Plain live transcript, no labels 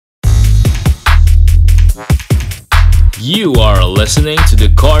You are listening to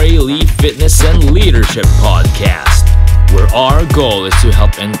the Corey Lee Fitness and Leadership Podcast, where our goal is to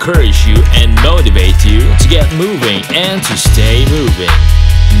help encourage you and motivate you to get moving and to stay moving.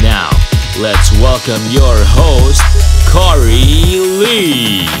 Now, let's welcome your host, Corey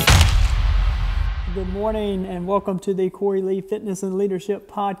Lee. Good morning and welcome to the Corey Lee Fitness and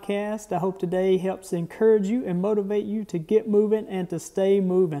Leadership Podcast. I hope today helps encourage you and motivate you to get moving and to stay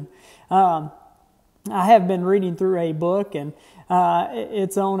moving. I have been reading through a book and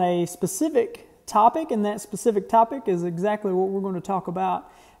it's on a specific topic, and that specific topic is exactly what we're going to talk about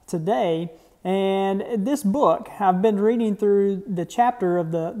today. And this book, I've been reading through the chapter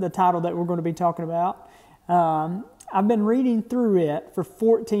of the title that we're going to be talking about. I've been reading through it for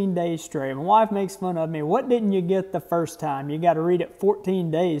 14 days straight. My wife makes fun of me. What didn't you get the first time? You got to read it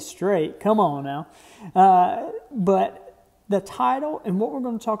 14 days straight. Come on now. But the title and what we're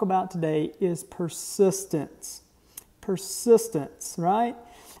going to talk about today is persistence. Persistence, right?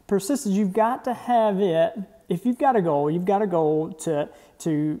 Persistence, you've got to have it. If you've got a goal,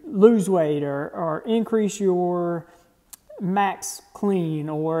 to lose weight or increase your max clean,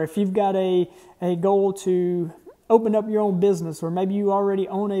 or if you've got a goal to open up your own business, or maybe you already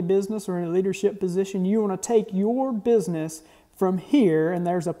own a business or in a leadership position, you want to take your business from here, and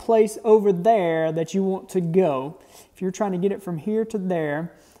there's a place over there that you want to go. If you're trying to get it from here to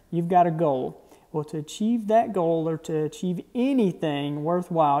there, you've got a goal. Well, to achieve that goal or to achieve anything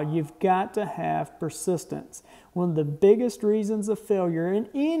worthwhile, you've got to have persistence. One of the biggest reasons of failure in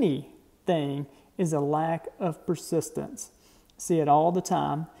anything is a lack of persistence. See it all the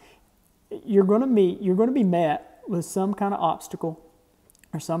time. You're going to be met with some kind of obstacle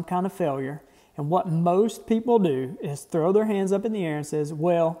or some kind of failure. And what most people do is throw their hands up in the air and says,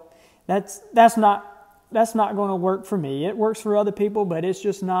 well, that's not going to work for me. It works for other people, but it's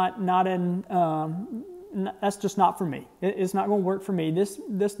just that's just not for me. It's not going to work for me.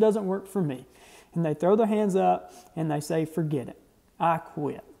 This doesn't work for me. And they throw their hands up and they say, forget it. I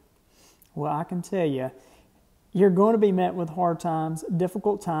quit. Well, I can tell you, you're going to be met with hard times,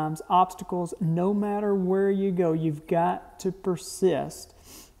 difficult times, obstacles. No matter where you go, you've got to persist.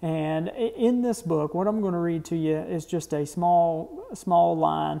 And in this book, what I'm going to read to you is just a small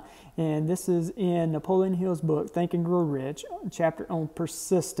line. And this is in Napoleon Hill's book, Think and Grow Rich, chapter on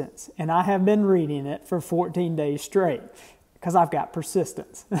persistence. And I have been reading it for 14 days straight because I've got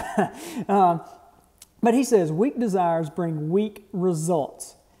persistence. But he says, weak desires bring weak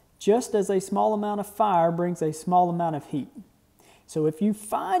results, just as a small amount of fire brings a small amount of heat. So if you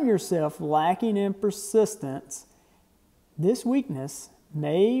find yourself lacking in persistence, this weakness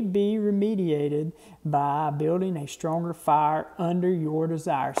may be remediated by building a stronger fire under your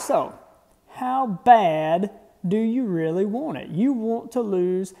desire. So, how bad do you really want it? You want to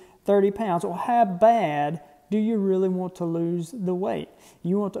lose 30 pounds. Well, how bad do you really want to lose the weight?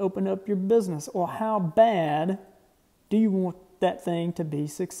 You want to open up your business. Or how bad do you want that thing to be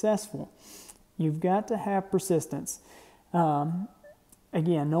successful? You've got to have persistence. Again,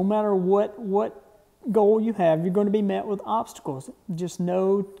 no matter what goal you have, you're going to be met with obstacles. Just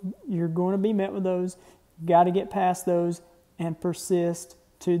know you're going to be met with those. Got to get past those and persist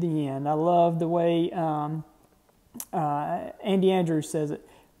to the end. I love the way Andy Andrews says it.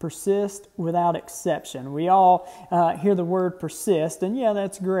 Persist without exception. We all hear the word persist, and yeah,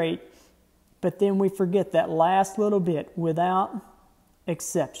 that's great. But then we forget that last little bit, without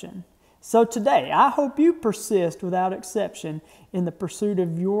exception. So today, I hope you persist without exception in the pursuit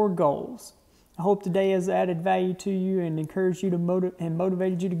of your goals. I hope today has added value to you and encouraged you to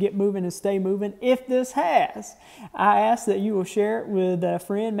motivated you to get moving and stay moving. If this has, I ask that you will share it with a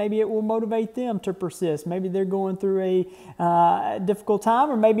friend. Maybe it will motivate them to persist. Maybe they're going through a difficult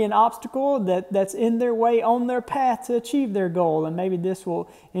time, or maybe an obstacle that's in their way on their path to achieve their goal, and maybe this will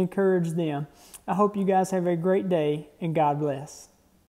encourage them. I hope you guys have a great day, and God bless.